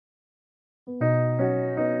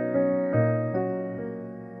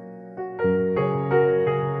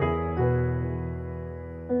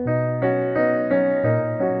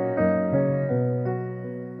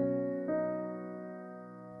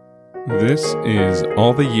This is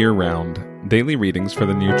All the Year Round, Daily Readings for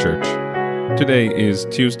the New Church. Today is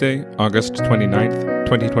Tuesday, August 29th,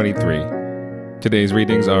 2023. Today's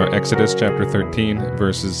readings are Exodus chapter 13,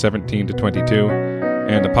 verses 17 to 22,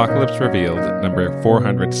 and Apocalypse Revealed, number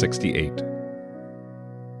 468.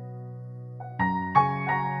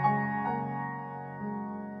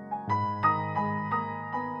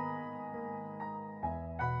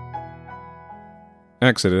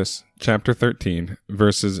 Exodus chapter 13,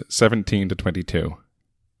 verses 17 to 22.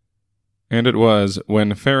 And it was,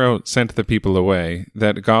 when Pharaoh sent the people away,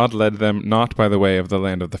 that God led them not by the way of the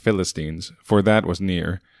land of the Philistines, for that was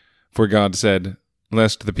near. For God said,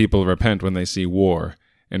 Lest the people repent when they see war,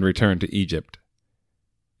 and return to Egypt.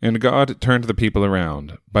 And God turned the people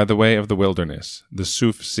around, by the way of the wilderness, the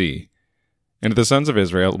Suf Sea. And the sons of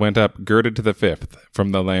Israel went up girded to the fifth,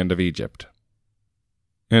 from the land of Egypt.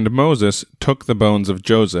 And Moses took the bones of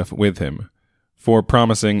Joseph with him, for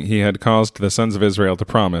promising he had caused the sons of Israel to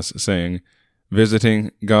promise, saying,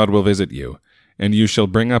 Visiting, God will visit you, and you shall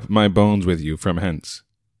bring up my bones with you from hence.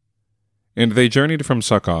 And they journeyed from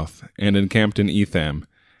Succoth, and encamped in Etham,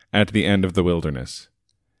 at the end of the wilderness.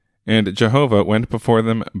 And Jehovah went before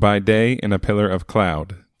them by day in a pillar of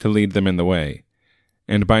cloud, to lead them in the way,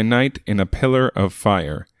 and by night in a pillar of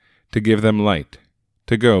fire, to give them light,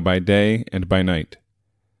 to go by day and by night.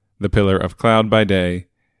 The pillar of cloud by day,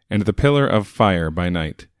 and the pillar of fire by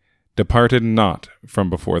night, departed not from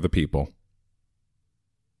before the people.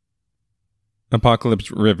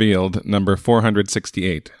 Apocalypse Revealed, number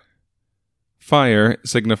 468. Fire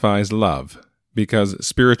signifies love, because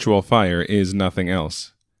spiritual fire is nothing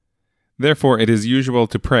else. Therefore it is usual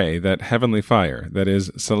to pray that heavenly fire, that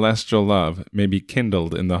is, celestial love, may be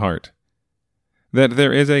kindled in the heart. That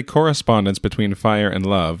there is a correspondence between fire and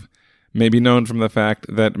love may be known from the fact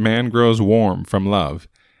that man grows warm from love,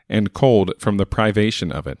 and cold from the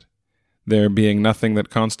privation of it, there being nothing that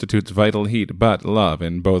constitutes vital heat but love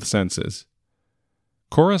in both senses.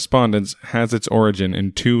 Correspondence has its origin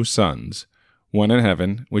in two suns, one in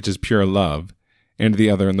heaven, which is pure love, and the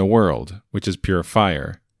other in the world, which is pure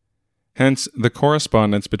fire. Hence the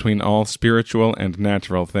correspondence between all spiritual and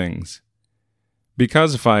natural things.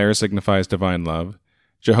 Because fire signifies divine love,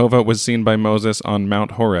 Jehovah was seen by Moses on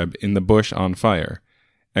Mount Horeb in the bush on fire,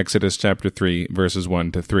 Exodus chapter 3, verses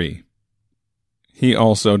 1 to 3. He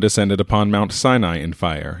also descended upon Mount Sinai in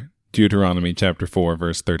fire, Deuteronomy chapter 4,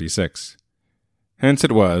 verse 36. Hence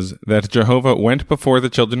it was that Jehovah went before the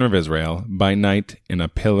children of Israel by night in a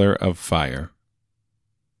pillar of fire.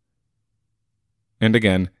 And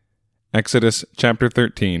again, Exodus chapter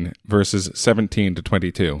 13, verses 17 to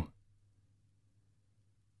 22.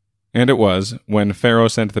 And it was, when Pharaoh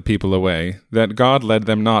sent the people away, that God led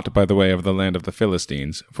them not by the way of the land of the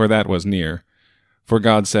Philistines, for that was near. For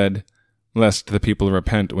God said, Lest the people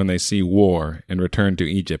repent when they see war, and return to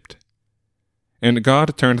Egypt. And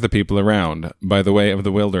God turned the people around, by the way of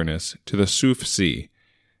the wilderness, to the Suf Sea.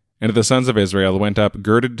 And the sons of Israel went up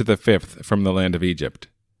girded to the fifth from the land of Egypt.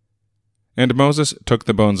 And Moses took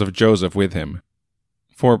the bones of Joseph with him,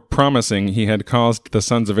 for promising he had caused the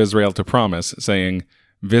sons of Israel to promise, saying,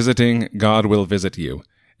 Visiting, God will visit you,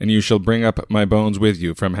 and you shall bring up my bones with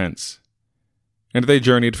you from hence. And they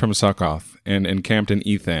journeyed from Succoth, and encamped in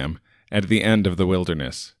Etham, at the end of the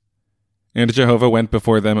wilderness. And Jehovah went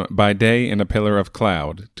before them by day in a pillar of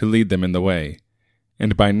cloud, to lead them in the way,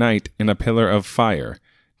 and by night in a pillar of fire,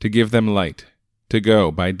 to give them light, to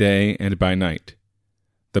go by day and by night.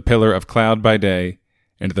 The pillar of cloud by day,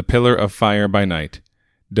 and the pillar of fire by night,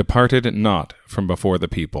 departed not from before the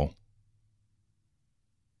people.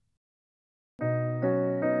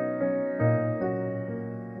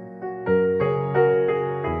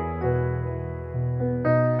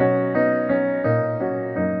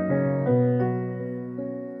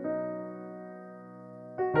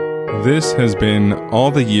 This has been All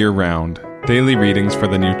the Year Round, Daily Readings for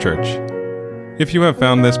the New Church. If you have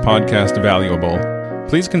found this podcast valuable,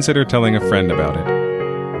 please consider telling a friend about it.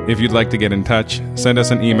 If you'd like to get in touch, send us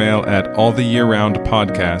an email at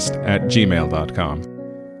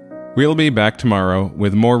alltheyearroundpodcast@gmail.com. We'll be back tomorrow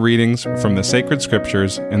with more readings from the sacred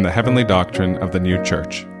scriptures and the heavenly doctrine of the New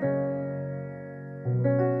Church.